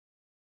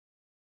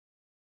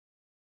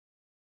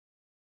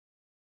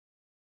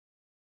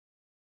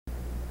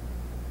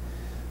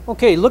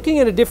Okay, looking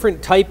at a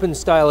different type and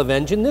style of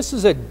engine, this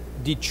is a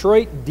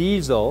Detroit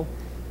diesel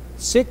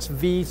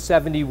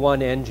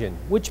 6V71 engine,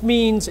 which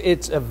means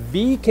it's a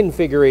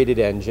V-configurated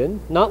engine,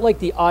 not like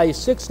the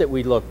i6 that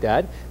we looked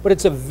at, but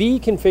it's a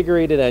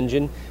V-configurated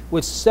engine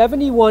with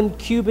 71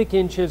 cubic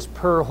inches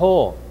per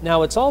hole.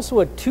 Now, it's also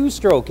a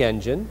two-stroke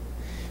engine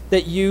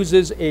that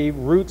uses a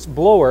roots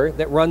blower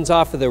that runs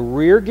off of the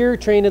rear gear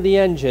train of the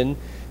engine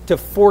to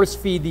force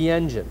feed the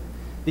engine.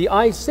 The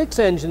i6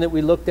 engine that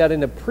we looked at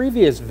in a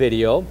previous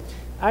video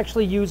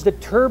actually used a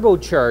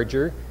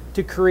turbocharger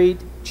to create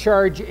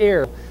charge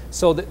air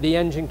so that the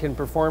engine can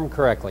perform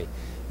correctly.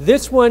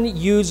 This one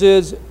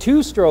uses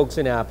two strokes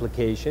in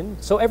application,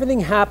 so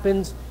everything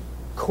happens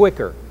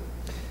quicker.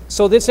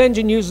 So this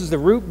engine uses the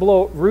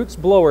roots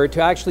blower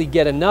to actually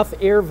get enough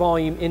air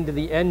volume into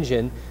the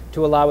engine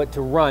to allow it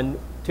to run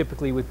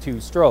typically with two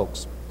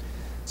strokes.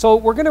 So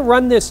we're going to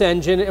run this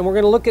engine and we're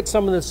going to look at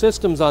some of the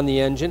systems on the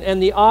engine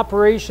and the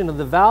operation of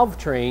the valve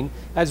train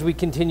as we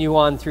continue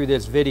on through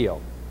this video.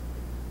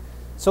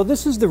 So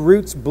this is the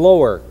roots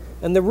blower.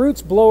 And the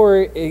roots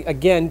blower,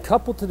 again,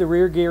 coupled to the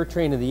rear gear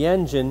train of the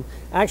engine,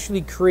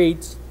 actually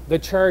creates the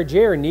charge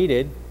air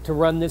needed to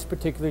run this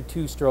particular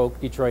two-stroke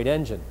Detroit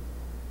engine.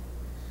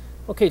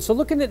 Okay, so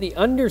looking at the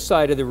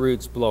underside of the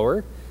roots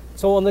blower,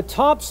 so on the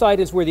top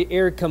side is where the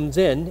air comes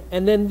in,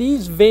 and then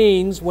these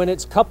vanes, when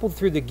it's coupled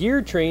through the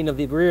gear train of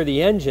the rear of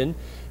the engine,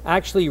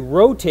 actually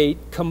rotate,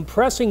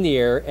 compressing the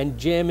air and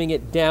jamming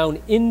it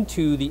down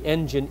into the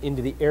engine,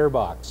 into the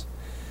airbox.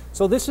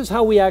 So this is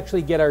how we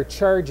actually get our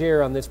charge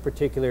air on this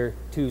particular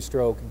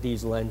two-stroke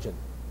diesel engine.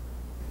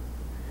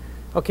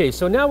 Okay,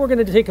 so now we're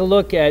going to take a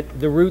look at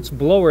the roots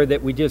blower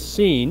that we just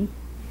seen,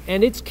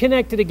 and it's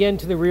connected again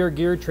to the rear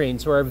gear train.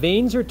 So our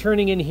vanes are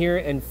turning in here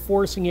and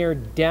forcing air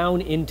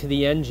down into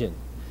the engine.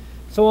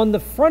 So on the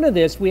front of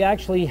this, we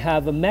actually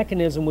have a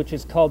mechanism which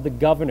is called the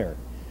governor.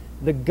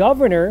 The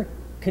governor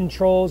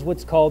controls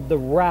what's called the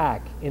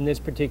rack in this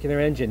particular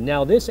engine.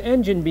 Now, this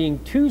engine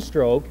being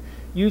two-stroke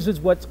uses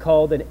what's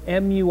called an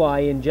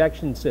MUI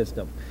injection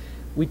system.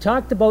 We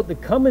talked about the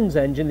Cummins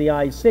engine, the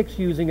i6,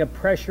 using a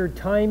pressure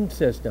time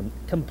system,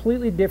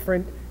 completely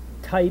different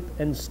type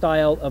and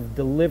style of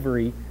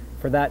delivery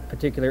for that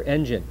particular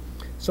engine.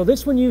 So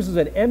this one uses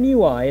an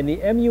MUI, and the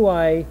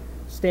MUI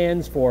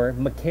stands for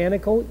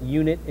mechanical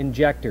unit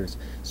injectors.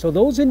 So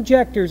those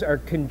injectors are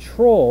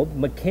controlled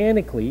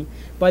mechanically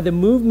by the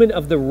movement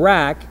of the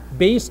rack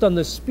based on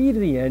the speed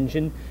of the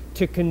engine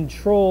to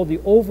control the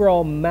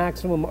overall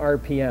maximum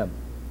RPM.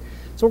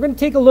 So we're going to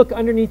take a look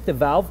underneath the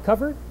valve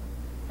cover,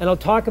 and I'll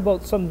talk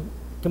about some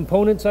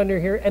components under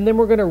here, and then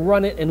we're going to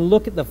run it and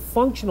look at the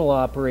functional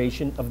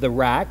operation of the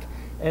rack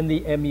and the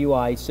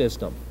MUI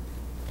system.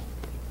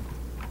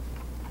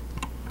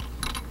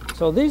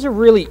 So these are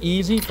really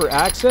easy for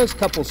access,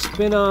 couple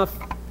spin-off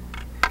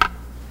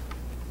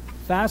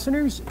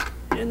fasteners,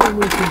 and then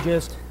we can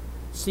just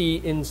see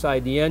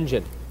inside the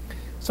engine.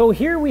 So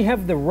here we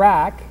have the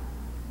rack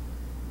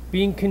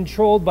being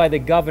controlled by the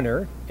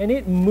governor, and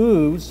it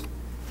moves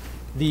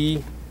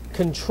the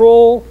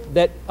control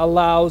that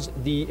allows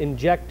the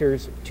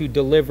injectors to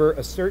deliver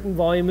a certain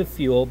volume of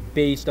fuel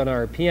based on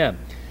RPM.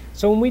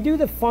 So when we do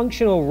the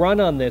functional run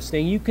on this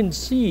thing, you can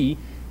see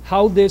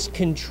how this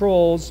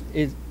controls,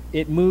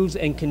 it moves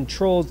and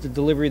controls the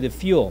delivery of the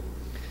fuel.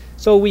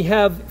 So we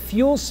have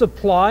fuel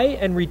supply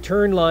and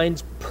return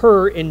lines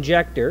per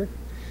injector.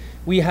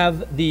 We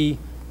have the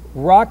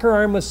rocker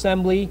arm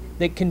assembly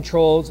that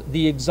controls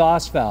the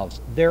exhaust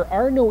valves. There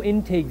are no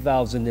intake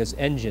valves in this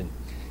engine.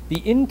 The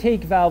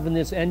intake valve in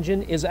this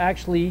engine is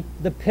actually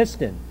the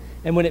piston,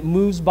 and when it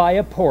moves by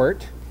a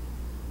port,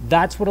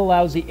 that's what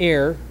allows the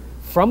air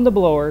from the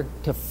blower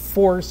to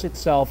force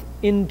itself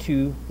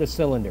into the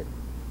cylinder.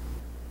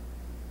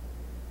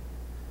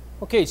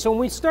 Okay, so when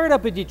we start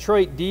up a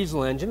Detroit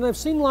diesel engine, and I've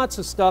seen lots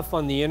of stuff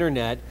on the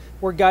internet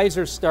where guys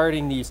are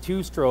starting these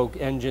two-stroke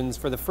engines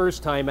for the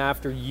first time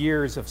after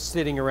years of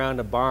sitting around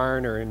a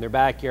barn or in their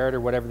backyard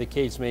or whatever the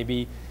case may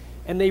be,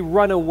 and they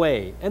run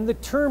away. And the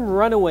term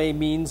runaway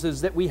means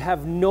is that we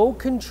have no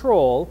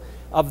control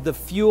of the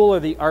fuel or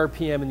the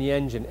RPM in the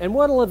engine. And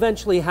what will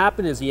eventually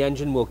happen is the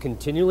engine will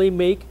continually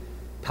make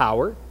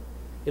power,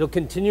 it'll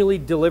continually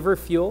deliver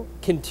fuel,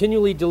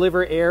 continually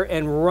deliver air,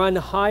 and run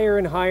higher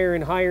and higher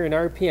and higher in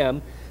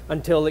RPM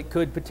until it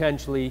could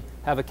potentially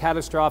have a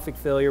catastrophic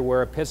failure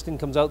where a piston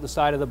comes out the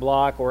side of the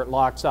block or it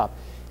locks up.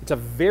 It's a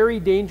very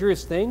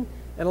dangerous thing,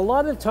 and a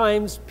lot of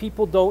times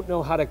people don't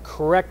know how to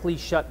correctly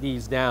shut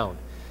these down.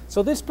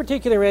 So this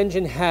particular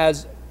engine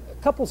has a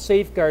couple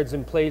safeguards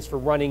in place for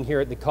running here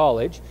at the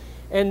college,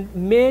 and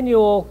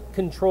manual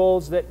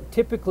controls that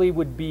typically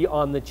would be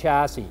on the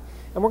chassis.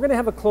 And we're going to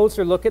have a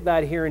closer look at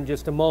that here in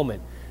just a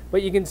moment.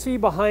 But you can see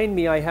behind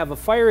me I have a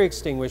fire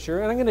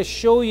extinguisher, and I'm going to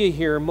show you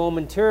here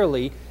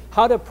momentarily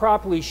how to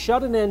properly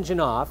shut an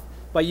engine off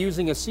by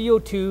using a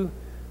CO2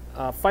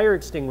 fire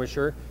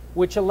extinguisher,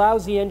 which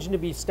allows the engine to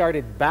be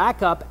started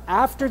back up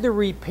after the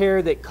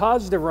repair that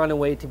caused the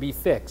runaway to be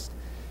fixed.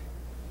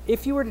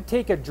 If you were to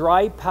take a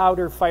dry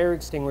powder fire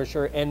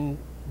extinguisher and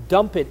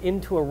dump it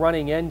into a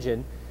running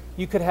engine,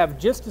 you could have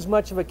just as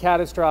much of a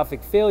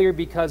catastrophic failure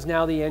because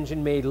now the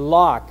engine may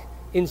lock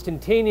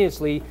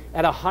instantaneously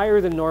at a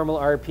higher than normal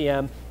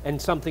RPM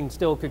and something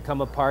still could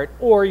come apart,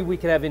 or we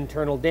could have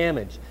internal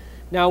damage.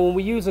 Now, when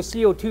we use a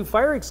CO2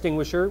 fire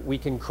extinguisher, we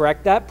can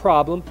correct that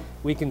problem.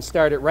 We can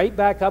start it right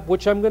back up,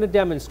 which I'm going to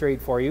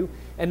demonstrate for you,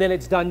 and then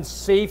it's done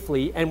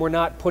safely, and we're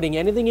not putting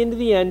anything into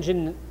the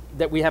engine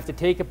that we have to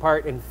take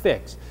apart and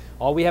fix.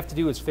 All we have to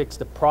do is fix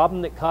the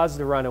problem that caused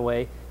the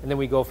runaway, and then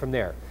we go from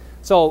there.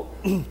 So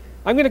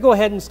I'm going to go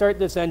ahead and start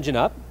this engine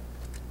up.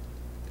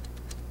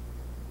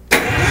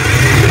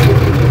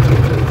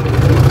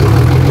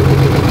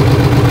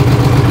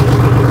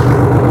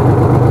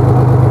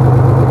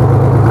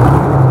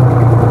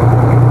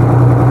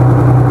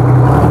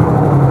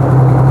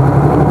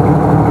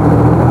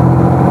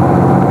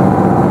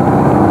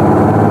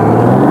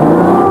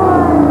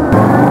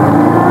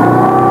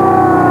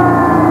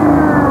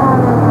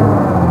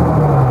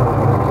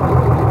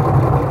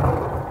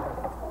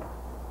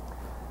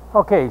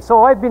 Okay,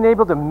 so I've been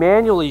able to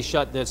manually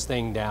shut this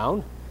thing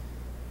down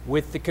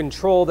with the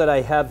control that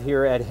I have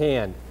here at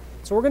hand.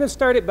 So we're going to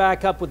start it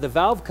back up with the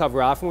valve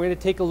cover off, and we're going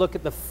to take a look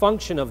at the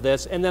function of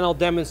this, and then I'll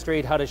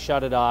demonstrate how to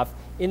shut it off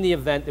in the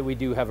event that we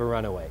do have a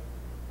runaway.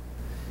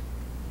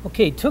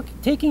 Okay,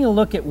 taking a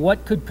look at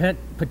what could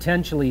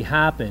potentially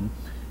happen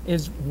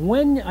is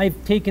when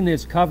I've taken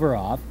this cover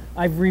off,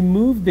 I've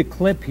removed the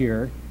clip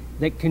here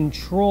that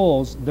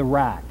controls the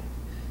rack.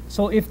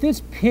 So if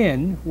this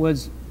pin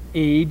was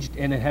aged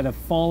and it had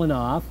fallen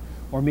off,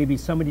 or maybe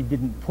somebody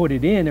didn't put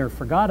it in or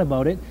forgot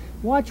about it,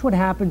 watch what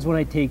happens when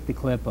I take the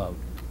clip out.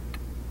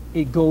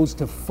 It goes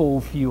to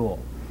full fuel,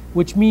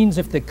 which means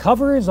if the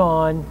cover is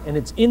on and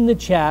it's in the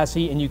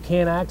chassis and you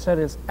can't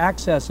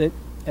access it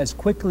as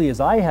quickly as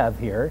I have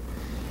here,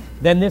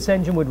 then this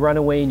engine would run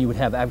away and you would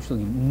have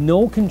absolutely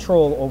no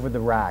control over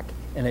the rack,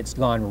 and it's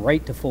gone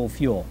right to full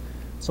fuel.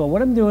 So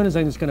what I'm doing is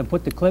I'm just going to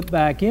put the clip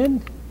back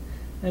in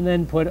and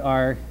then put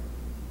our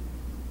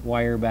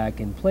wire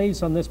back in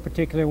place on this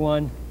particular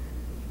one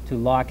to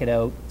lock it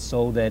out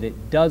so that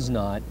it does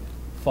not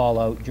fall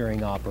out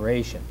during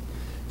operation.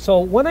 So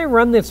when I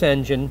run this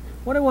engine,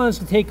 what I want us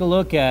to take a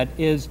look at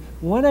is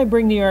when I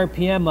bring the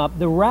RPM up,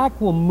 the rack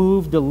will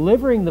move,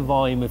 delivering the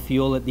volume of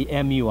fuel at the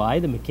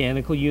MUI, the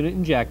mechanical unit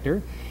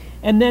injector,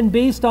 and then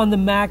based on the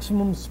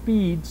maximum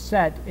speed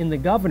set in the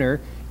governor,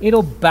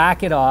 it'll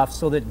back it off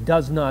so that it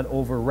does not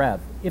over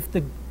rev. If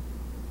the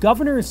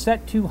governor is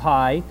set too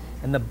high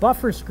and the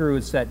buffer screw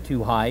is set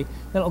too high,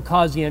 that'll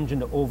cause the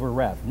engine to over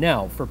rev.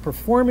 Now, for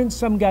performance,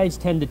 some guys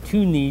tend to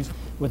tune these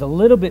with a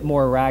little bit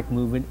more rack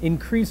movement,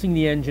 increasing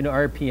the engine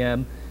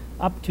RPM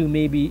up to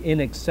maybe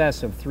in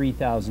excess of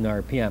 3,000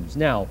 RPMs.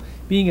 Now,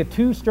 being a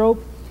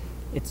two-stroke,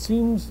 it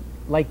seems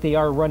like they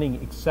are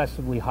running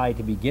excessively high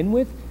to begin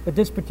with, but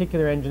this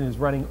particular engine is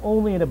running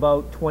only at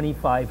about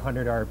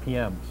 2,500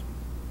 RPMs.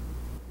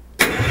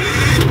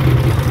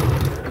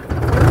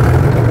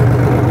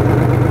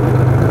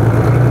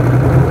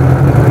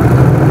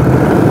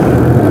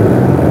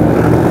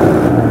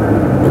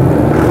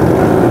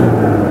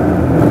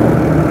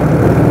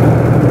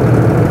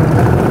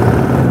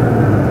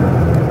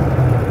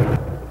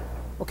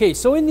 Okay,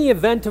 so in the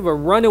event of a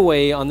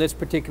runaway on this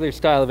particular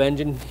style of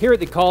engine, here at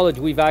the college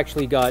we've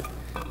actually got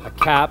a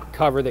cap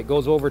cover that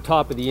goes over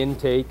top of the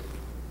intake.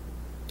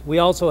 We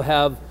also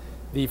have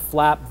the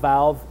flap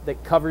valve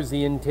that covers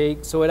the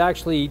intake, so it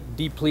actually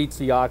depletes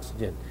the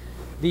oxygen.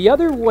 The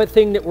other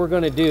thing that we're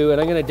going to do,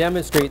 and I'm going to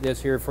demonstrate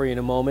this here for you in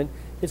a moment,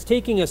 is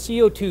taking a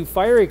CO2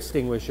 fire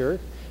extinguisher,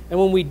 and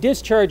when we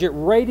discharge it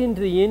right into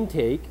the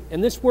intake,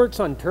 and this works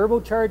on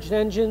turbocharged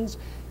engines,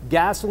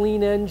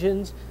 gasoline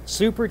engines,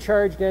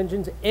 supercharged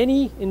engines,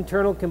 any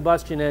internal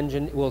combustion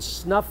engine will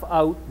snuff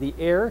out the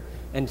air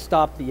and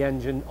stop the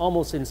engine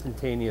almost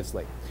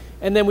instantaneously.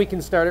 And then we can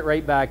start it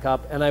right back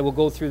up, and I will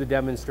go through the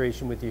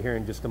demonstration with you here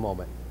in just a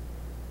moment.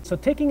 So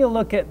taking a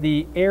look at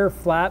the air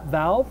flap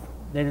valve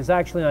that is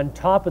actually on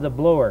top of the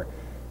blower,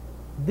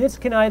 this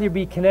can either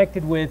be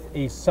connected with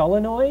a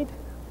solenoid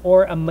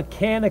or a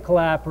mechanical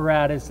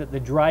apparatus that the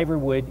driver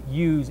would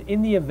use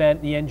in the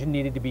event the engine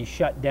needed to be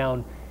shut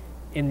down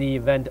in the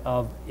event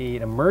of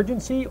an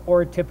emergency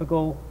or a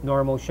typical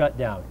normal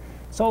shutdown.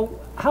 So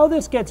how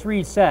this gets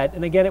reset,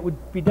 and again it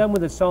would be done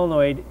with a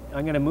solenoid,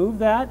 I'm going to move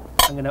that,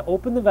 I'm going to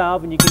open the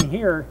valve, and you can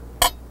hear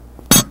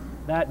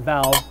that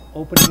valve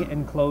opening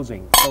and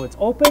closing. So it's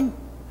open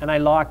and I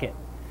lock it.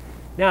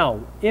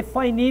 Now if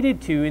I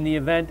needed to, in the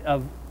event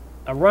of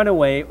a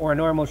runaway or a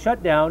normal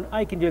shutdown,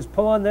 I can just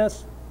pull on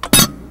this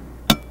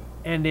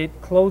and it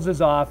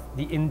closes off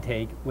the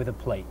intake with a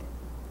plate.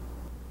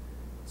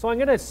 So I'm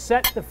going to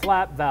set the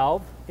flap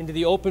valve into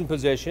the open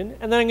position,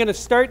 and then I'm going to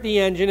start the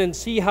engine and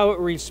see how it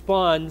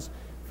responds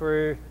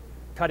for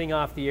cutting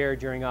off the air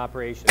during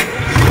operation.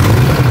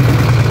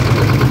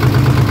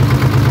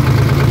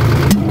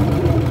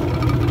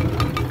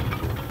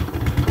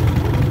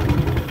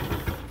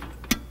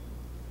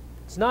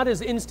 It's not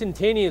as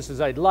instantaneous as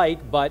I'd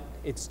like, but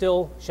it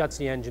still shuts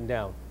the engine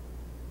down.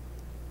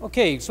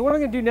 Okay, so what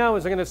I'm going to do now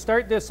is I'm going to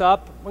start this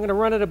up. I'm going to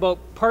run it about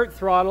part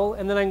throttle,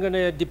 and then I'm going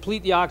to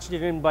deplete the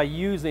oxygen by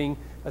using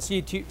a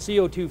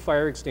CO2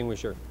 fire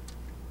extinguisher.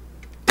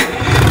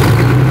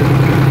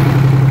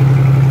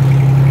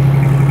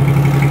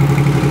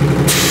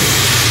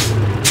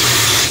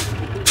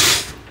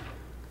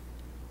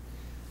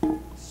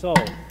 So,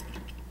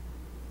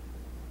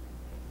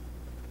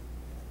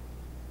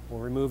 we'll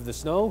remove the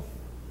snow,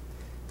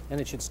 and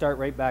it should start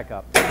right back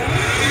up.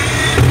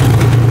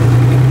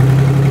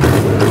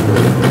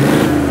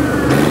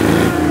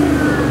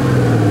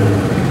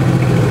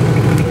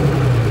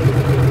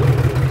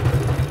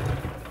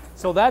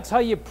 So that's how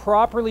you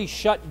properly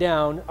shut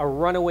down a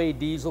runaway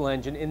diesel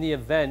engine in the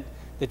event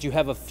that you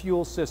have a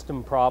fuel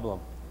system problem.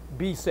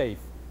 Be safe.